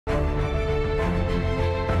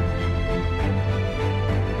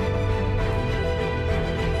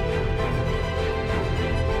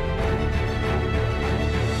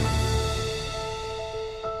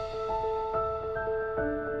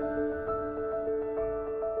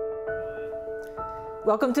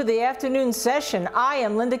Welcome to the afternoon session. I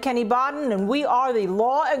am Kenney Baden, and we are the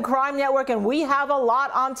Law and Crime Network, and we have a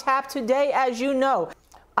lot on tap today, as you know.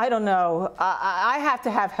 I don't know. I have to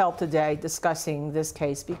have help today discussing this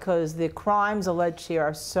case because the crimes alleged here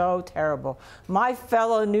are so terrible. My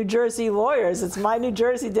fellow New Jersey lawyers, it's my New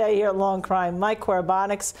Jersey day here at Law&Crime. Mike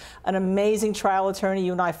Koribanics, an amazing trial attorney.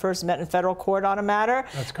 You and I first met in federal court on a matter.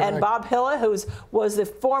 That's correct. And Bob Hille, who was the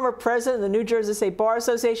former president of the New Jersey State Bar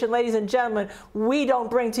Association. Ladies and gentlemen, we don't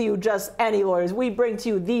bring to you just any lawyers. We bring to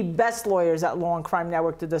you the best lawyers at Law&Crime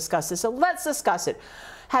Network to discuss this. So let's discuss it.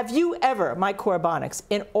 Have you ever, Mike Koribanics,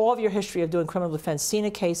 in all of your history of doing criminal defense, seen a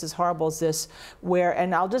case as horrible as this where,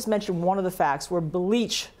 and I'll just mention one of the facts, where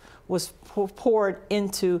bleach was poured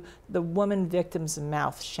into the woman victim's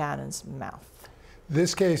mouth, Shannon's mouth?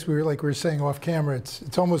 This case, like we were saying off camera,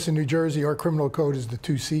 it's almost in New Jersey, our criminal code is the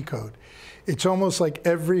 2C code. It's almost like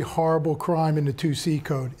every horrible crime in the 2C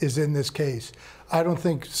code is in this case. I don't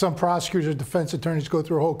think some prosecutors or defense attorneys go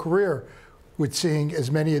through a whole career with seeing as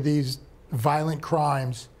many of these violent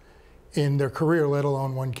crimes in their career, let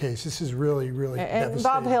alone one case. This is really, really devastating. And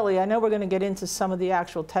Bob Hille, I know we're going to get into some of the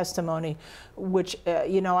actual testimony, which,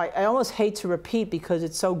 you know, I almost hate to repeat because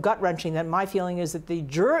it's so gut-wrenching that my feeling is that the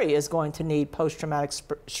jury is going to need post-traumatic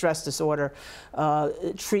stress disorder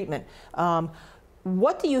treatment.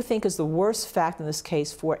 What do you think is the worst fact in this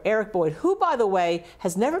case for Eric Boyd, who, by the way,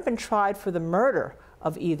 has never been tried for the murder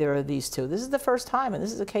of either of these two? This is the first time, and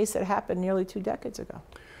this is a case that happened nearly 2 decades ago.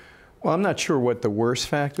 Well, I'm not sure what the worst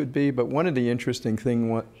fact would be, but one of the interesting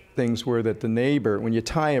things were that the neighbor, when you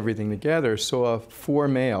tie everything together, saw 4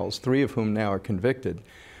 males, 3 of whom now are convicted.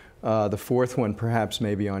 The 4th one perhaps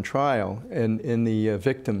may be on trial, in the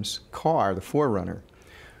victim's car, the forerunner,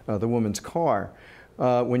 the woman's car.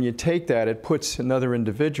 When you take that, it puts another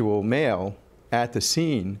individual, male, at the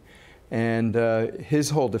scene, and his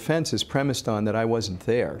whole defense is premised on that I wasn't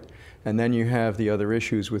there. And then you have the other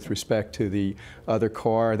issues with respect to the other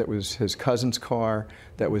car that was his cousin's car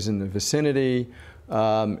that was in the vicinity.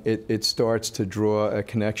 It starts to draw a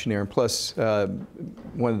connection there. And plus,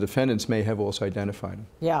 one of the defendants may have also identified him.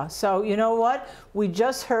 Yeah, so you know what? We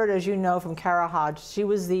just heard, as you know, from Kara Hodge. She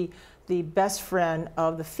was the best friend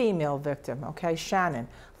of the female victim, okay, Shannon.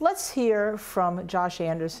 Let's hear from Josh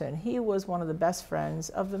Anderson. He was one of the best friends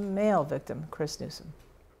of the male victim, Chris Newsom.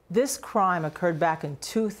 This crime occurred back in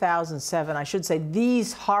 2007. I should say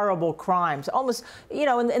these horrible crimes, almost, you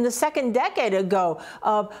know, in the second decade ago.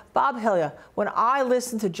 Bob Hille, when I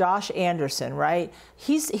listen to Josh Anderson, right,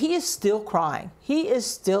 he is still crying. He is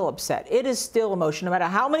still upset. It is still emotional, no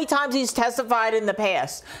matter how many times he's testified in the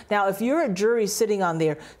past. Now, if you're a jury sitting on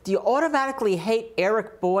there, do you automatically hate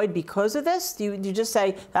Eric Boyd because of this? Do you just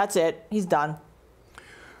say, that's it, he's done?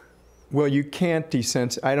 Well, you can't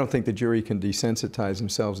I don't think the jury can desensitize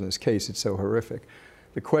themselves in this case. It's so horrific.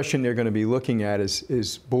 The question they're going to be looking at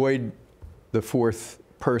is Boyd the 4th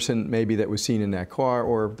person maybe that was seen in that car,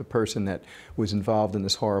 or the person that was involved in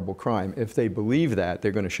this horrible crime? If they believe that,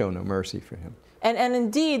 they're going to show no mercy for him. And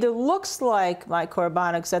indeed, it looks like, Mike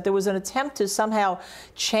Koribanics, that there was an attempt to somehow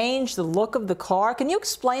change the look of the car. Can you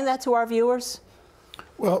explain that to our viewers?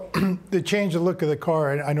 Well, to change the look of the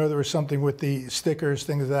car, I know there was something with the stickers,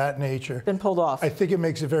 things of that nature. Been pulled off. I think it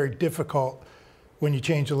makes it very difficult when you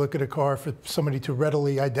change the look of the car for somebody to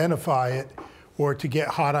readily identify it or to get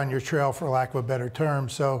hot on your trail, for lack of a better term.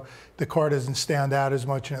 So the car doesn't stand out as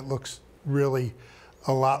much, and it looks really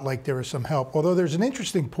a lot like there was some help. Although there's an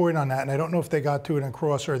interesting point on that, and I don't know if they got to it in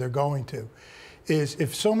cross or they're going to, is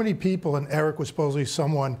if so many people, and Eric was supposedly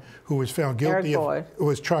someone who was found guilty of,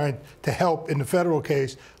 was trying to help in the federal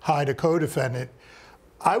case hide a co-defendant,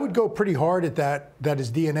 I would go pretty hard at that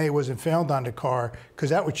his DNA wasn't found on the car,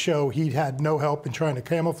 because that would show he had no help in trying to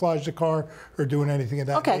camouflage the car or doing anything of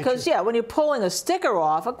that nature. Okay, because, yeah, when you're pulling a sticker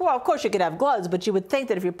off, well, of course you could have gloves, but you would think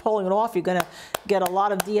that if you're pulling it off, you're going to get a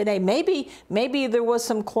lot of DNA. Maybe there was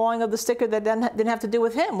some clawing of the sticker that didn't have to do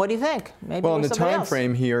with him. What do you think? Maybe well, and the time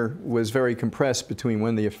frame here was very compressed between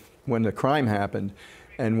when the crime happened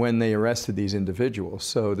and when they arrested these individuals.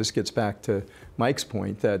 So this gets back to Mike's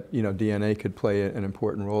point that, you know, DNA could play an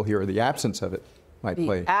important role here, or the absence of it might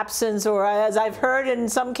play. Absence, or as I've heard in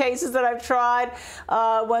some cases that I've tried,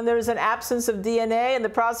 when there's an absence of DNA, and the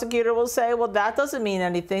prosecutor will say, well, that doesn't mean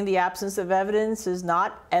anything. The absence of evidence is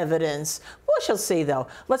not evidence. We shall see, though.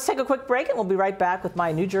 Let's take a quick break, and we'll be right back with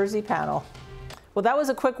my New Jersey panel. Well, that was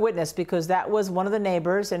a quick witness because that was one of the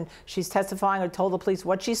neighbors, and she's testifying or told the police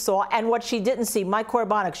what she saw and what she didn't see. Mike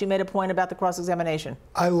Koribanics, she made a point about the cross-examination.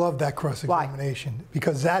 I love that cross-examination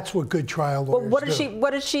because that's what good trial lawyers do.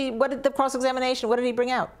 What did the cross-examination, what did he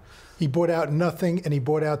bring out? He brought out nothing, and he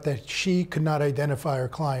brought out that she could not identify her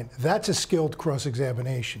client. That's a skilled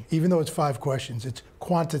cross-examination. Even though it's 5 questions, it's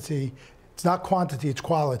quantity. It's not quantity, it's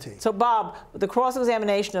quality. So, Bob, the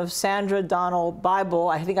cross-examination of Sandra Donald Bible,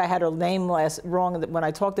 I think I had her name wrong when I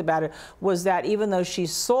talked about it, was that even though she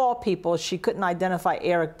saw people, she couldn't identify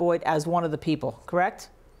Eric Boyd as one of the people, correct?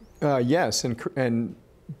 Yes, and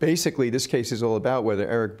basically this case is all about whether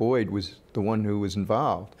Eric Boyd was the one who was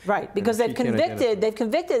involved. Right, because they've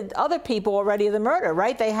convicted other people already of the murder,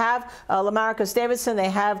 right? They have Lamarcus Davidson, they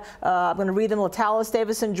have, I'm going to read them, Latalis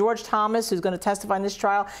Davidson, George Thomas, who's going to testify in this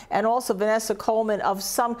trial, and also Vanessa Coleman of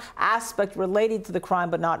some aspect related to the crime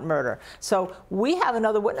but not murder. So we have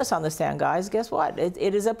another witness on the stand, guys. Guess what?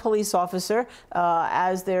 It is a police officer,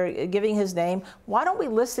 as they're giving his name. Why don't we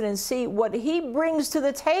listen and see what he brings to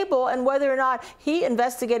the table and whether or not he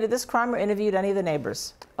investigated this crime or interviewed any of the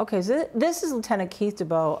neighbors? Okay, so this is Lieutenant Keith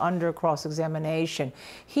DeBow under cross-examination.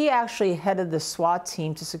 He actually headed the SWAT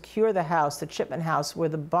team to secure the house, the Chipman house, where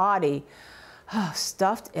the body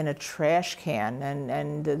stuffed in a trash can.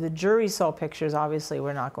 And the jury saw pictures. Obviously,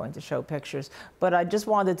 we're not going to show pictures. But I just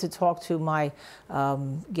wanted to talk to my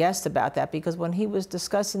guest about that, because when he was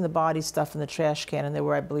discussing the body stuffed in the trash can, and there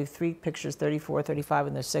were, I believe, 3 pictures, 34, 35,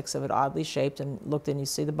 and there's 6 of it, oddly shaped, and looked and you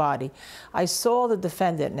see the body. I saw the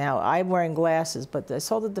defendant. Now, I'm wearing glasses, but I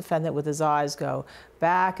saw the defendant with his eyes go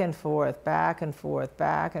back and forth, back and forth,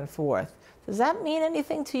 back and forth. Does that mean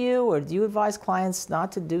anything to you, or do you advise clients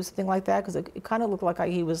not to do something like that? Because it kind of looked like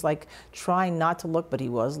he was like trying not to look, but he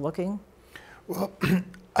was looking. Well,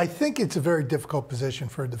 I think it's a very difficult position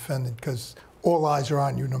for a defendant because all eyes are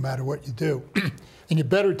on you no matter what you do. And you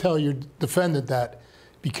better tell your defendant that.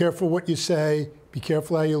 Be careful what you say, be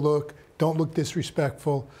careful how you look, don't look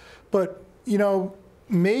disrespectful. But, you know,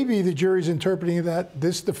 maybe the jury's interpreting that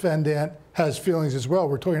this defendant has feelings as well.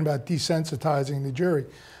 We're talking about desensitizing the jury.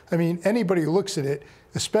 I mean, anybody who looks at it,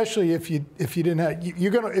 especially if you didn't have,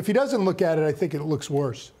 if he doesn't look at it, I think it looks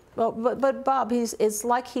worse. Well, but Bob, it's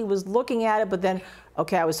like he was looking at it, but then,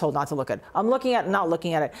 okay, I was told not to look at it. I'm looking at it, not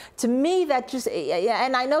looking at it. To me, that just,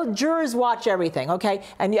 and I know jurors watch everything, okay?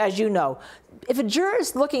 And as you know, if a juror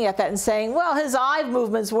is looking at that and saying, well, his eye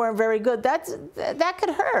movements weren't very good, that could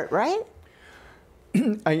hurt, right?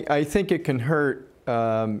 I think it can hurt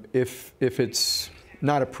if it's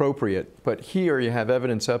not appropriate, but here you have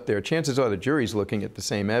evidence up there. Chances are the jury's looking at the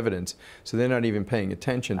same evidence, so they're not even paying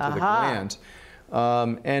attention to the glance.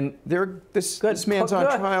 And this man's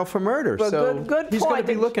on trial for murder, so he's going to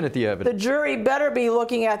be looking at the evidence. The jury better be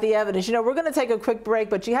looking at the evidence. You know, we're going to take a quick break,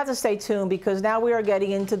 but you have to stay tuned because now we are getting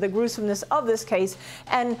into the gruesomeness of this case.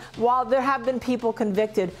 And while there have been people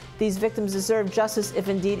convicted, these victims deserve justice if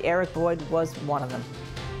indeed Eric Boyd was one of them.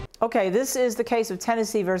 Okay, this is the case of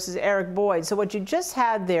Tennessee versus Eric Boyd. So what you just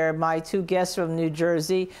had there, my 2 guests from New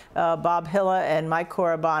Jersey, Bob Hille and Mike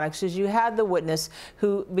Koribanics, is you had the witness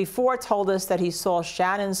who before told us that he saw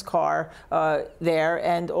Shannon's car there,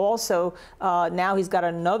 and also now he's got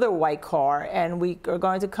another white car, and we are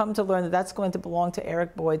going to come to learn that that's going to belong to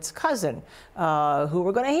Eric Boyd's cousin, who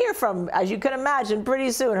we're going to hear from, as you can imagine,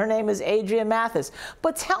 pretty soon. Her name is Adrian Mathis.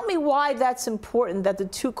 But tell me why that's important that the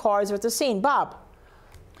 2 cars are at the scene. Bob?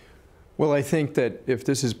 Well, I think that if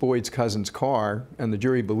this is Boyd's cousin's car, and the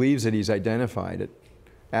jury believes that he's identified it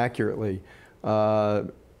accurately,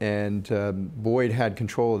 and Boyd had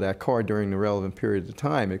control of that car during the relevant period of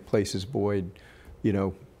time, it places Boyd, you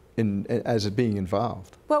know, as being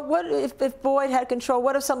involved. Well, what if Boyd had control?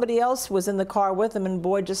 What if somebody else was in the car with him and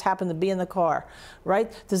Boyd just happened to be in the car,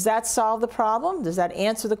 right? Does that solve the problem? Does that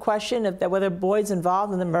answer the question of whether Boyd's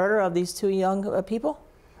involved in the murder of these 2 young people?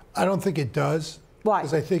 I don't think it does. Why?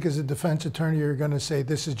 Because I think as a defense attorney, you're going to say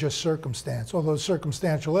this is just circumstance, although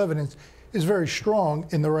circumstantial evidence is very strong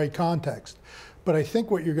in the right context. But I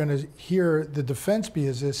think what you're going to hear the defense be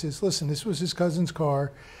is listen, this was his cousin's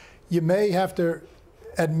car. You may have to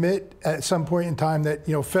admit at some point in time that,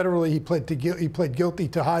 you know, federally he pled guilty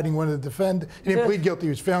to hiding one of the defendants. He didn't plead guilty, he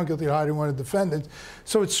was found guilty of hiding one of the defendants.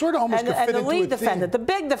 So it's sort of almost a fit into a theme. And the lead defendant, the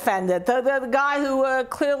big defendant, the guy who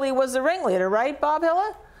clearly was the ringleader, right, Bob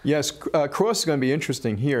Hille? Yes, cross is going to be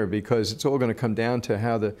interesting here because it's all going to come down to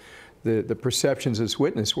how the perceptions of this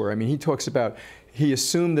witness were. I mean, he talks about, he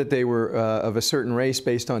assumed that they were of a certain race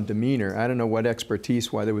based on demeanor. I don't know what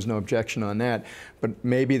expertise, why there was no objection on that, but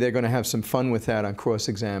maybe they're going to have some fun with that on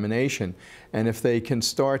cross-examination. And if they can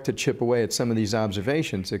start to chip away at some of these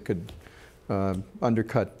observations, it could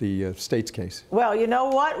undercut the state's case. Well, you know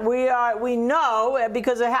what? We know,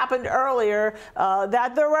 because it happened earlier,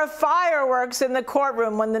 that there were fireworks in the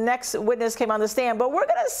courtroom when the next witness came on the stand. But we're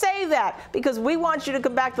going to say that because we want you to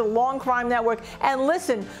come back to the Law&Crime Network and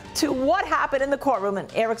listen to what happened in the courtroom in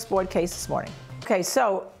Eric's Boyd case this morning. Okay,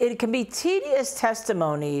 so it can be tedious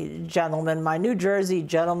testimony, gentlemen, my New Jersey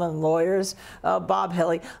gentlemen lawyers, Bob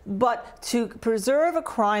Hille, but to preserve a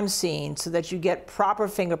crime scene so that you get proper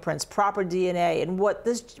fingerprints, proper DNA, and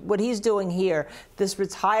what he's doing here, this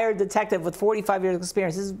retired detective with 45 years of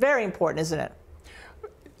experience, is very important, isn't it?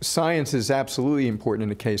 Science is absolutely important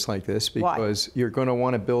in a case like this because Why? You're going to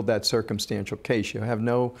want to build that circumstantial case. You have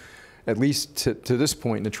no, at least to this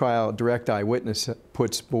point in the trial, direct eyewitness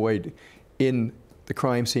puts Boyd in the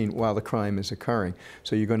crime scene while the crime is occurring.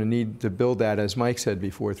 So you're going to need to build that, as Mike said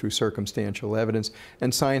before, through circumstantial evidence,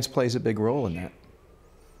 and science plays a big role in that.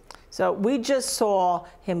 So we just saw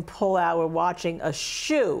him pull out, we're watching a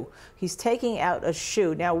shoe. He's taking out a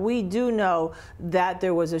shoe. Now we do know that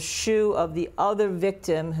there was a shoe of the other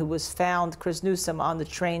victim who was found, Chris Newsom, on the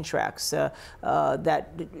train tracks. That,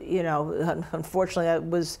 you know, unfortunately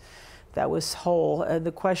that was whole.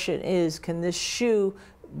 The question is, can this shoe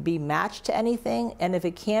be matched to anything? And if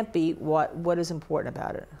it can't be, what is important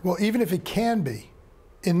about it? Well, even if it can be,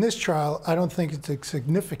 in this trial, I don't think it's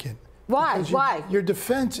significant. Why? Why? Your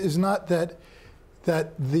defense is not that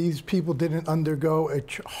these people didn't undergo a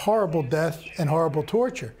horrible death and horrible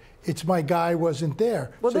torture. It's my guy wasn't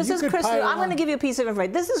there. Well, so this is Chris. I'm going to give you a piece of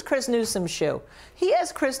information. This is Chris Newsom's shoe. He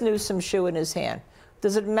has Chris Newsom's shoe in his hand.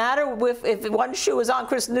 Does it matter if one shoe is on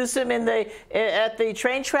Chris Newsom at the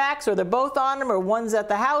train tracks, or they're both on him, or one's at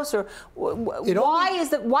the house, or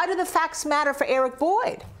why do the facts matter for Eric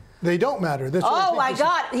Boyd? They don't matter. Oh my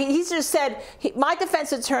God! He's just said. My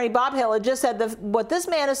defense attorney Bob Hille just said what this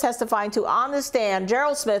man is testifying to on the stand,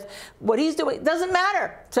 Gerald Smith, what he's doing doesn't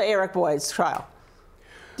matter to Eric Boyd's trial.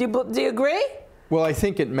 Do you agree? Well, I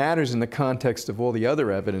think it matters in the context of all the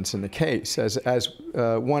other evidence in the case. As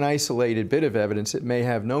one isolated bit of evidence, it may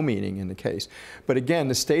have no meaning in the case. But again,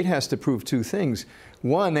 the state has to prove two things.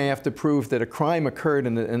 One, they have to prove that a crime occurred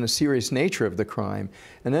and the serious nature of the crime.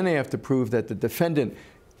 And then they have to prove that the defendant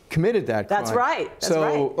committed that crime. That's right. That's so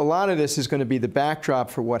right. A lot of this is going to be the backdrop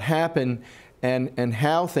for what happened and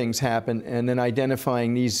how things happen, and then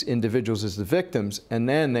identifying these individuals as the victims, and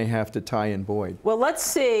then they have to tie in Boyd. Well, let's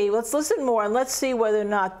see. Let's listen more, and let's see whether or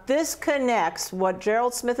not this connects, what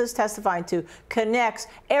Gerald Smith is testifying to, connects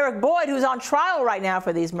Eric Boyd, who's on trial right now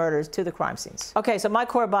for these murders, to the crime scenes. Okay, so Mike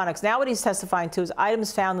Koribanics, now what he's testifying to is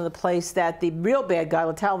items found in the place that the real bad guy,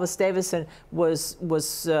 Latalvis Davison, was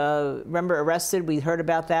remember, arrested. We heard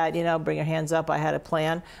about that, you know, bring your hands up, I had a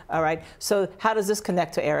plan. All right, so how does this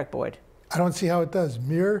connect to Eric Boyd? I don't see how it does.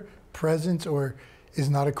 Mere presence is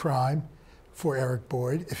not a crime for Eric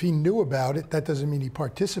Boyd. If he knew about it, that doesn't mean he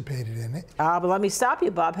participated in it. But let me stop you,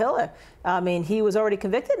 Bob Hille. I mean, he was already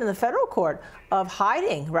convicted in the federal court of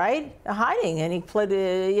hiding, right? Hiding, and he pled,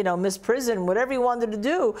 you know, misprison, whatever he wanted to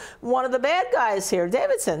do. One of the bad guys here,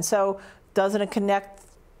 Davidson. So doesn't it connect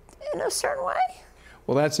in a certain way?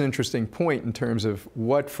 Well, that's an interesting point in terms of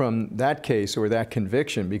what from that case or that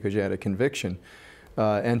conviction, because you had a conviction,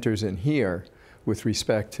 enters in here with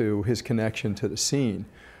respect to his connection to the scene,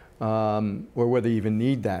 or whether you even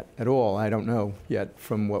need that at all. I don't know yet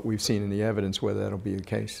from what we've seen in the evidence whether that'll be the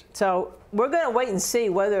case. So we're going to wait and see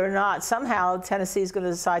whether or not somehow Tennessee is going to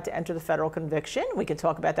decide to enter the federal conviction. We can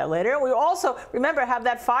talk about that later. And we also, remember, have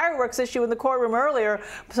that fireworks issue in the courtroom earlier.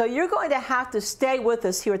 So you're going to have to stay with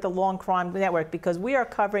us here at the Law&Crime Network, because we are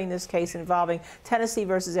covering this case involving Tennessee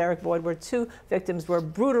versus Eric Boyd, where two victims were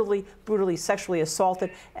brutally sexually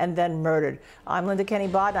assaulted and then murdered. I'm Kenney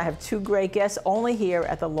Baden. I have two great guests only here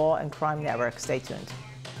at the Law&Crime Network. Stay tuned.